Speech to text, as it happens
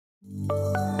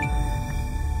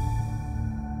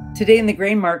Today in the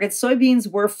grain market,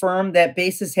 soybeans were firm. That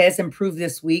basis has improved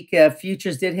this week.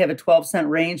 Futures did have a 12-cent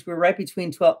range. We're right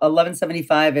between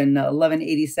 11.75 and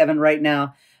 11.87 right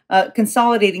now,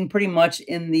 consolidating pretty much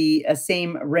in the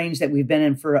same range that we've been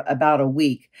in for about a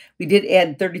week. We did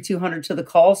add 3,200 to the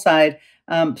call side.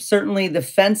 Certainly, the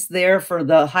fence there for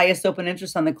the highest open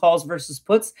interest on the calls versus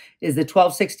puts is the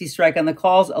 1260 strike on the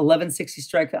calls, 1160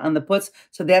 strike on the puts.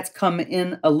 So that's come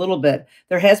in a little bit.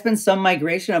 There has been some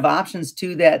migration of options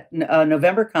to that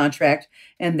November contract,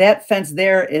 and that fence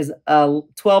there is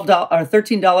 $12 or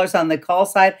 $13 on the call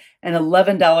side and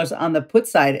 $11 on the put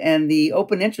side. And the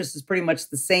open interest is pretty much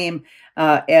the same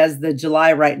as the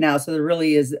July right now. So there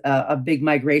really is a big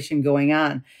migration going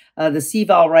on. The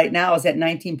CVOL right now is at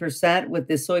 19%, with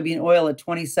the soybean oil at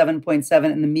 27.7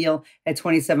 and the meal at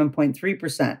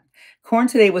 27.3%. Corn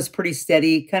today was pretty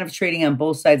steady, kind of trading on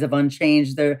both sides of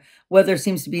unchanged. The weather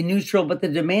seems to be neutral, but the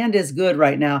demand is good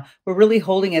right now. We're really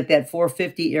holding at that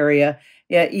 450 area.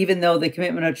 Yeah, even though the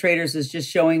commitment of traders is just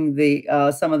showing the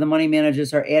some of the money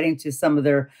managers are adding to some of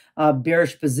their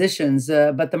bearish positions,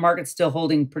 but the market's still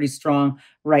holding pretty strong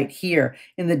right here.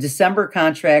 In the December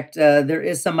contract, there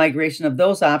is some migration of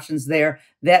those options there.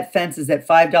 That fence is at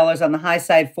 $5 on the high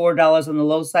side, $4 on the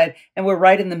low side, and we're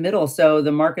right in the middle. So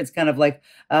the market's kind of like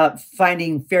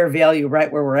finding fair value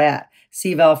right where we're at.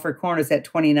 CVAL for corn is at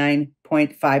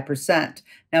 29.5%.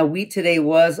 Now, wheat today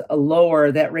was lower.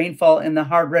 That rainfall in the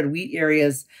hard red wheat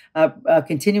areas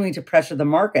continuing to pressure the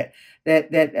market.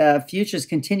 That futures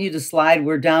continue to slide.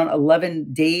 We're down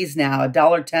 11 days now,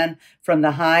 $1.10 from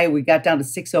the high. We got down to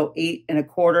 608 and a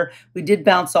quarter. We did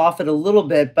bounce off it a little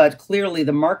bit, but clearly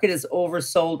the market is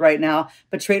oversold right now.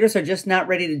 But traders are just not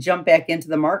ready to jump back into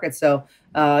the market. So,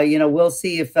 we'll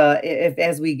see if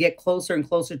as we get closer and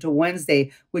closer to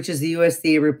Wednesday, which is the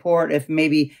USDA report, if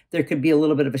maybe there could be a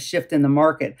little bit of a shift in the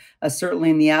market. Certainly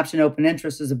in the option open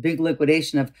interest, there's a big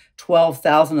liquidation of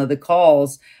 12,000 of the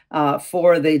calls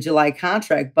for the July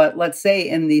contract. But let's say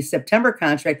in the September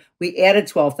contract, we added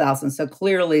 12,000. So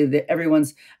clearly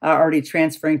everyone's already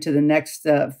transferring to the next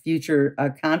future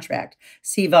contract.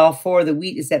 CVAL for the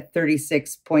wheat is at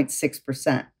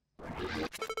 36.6%.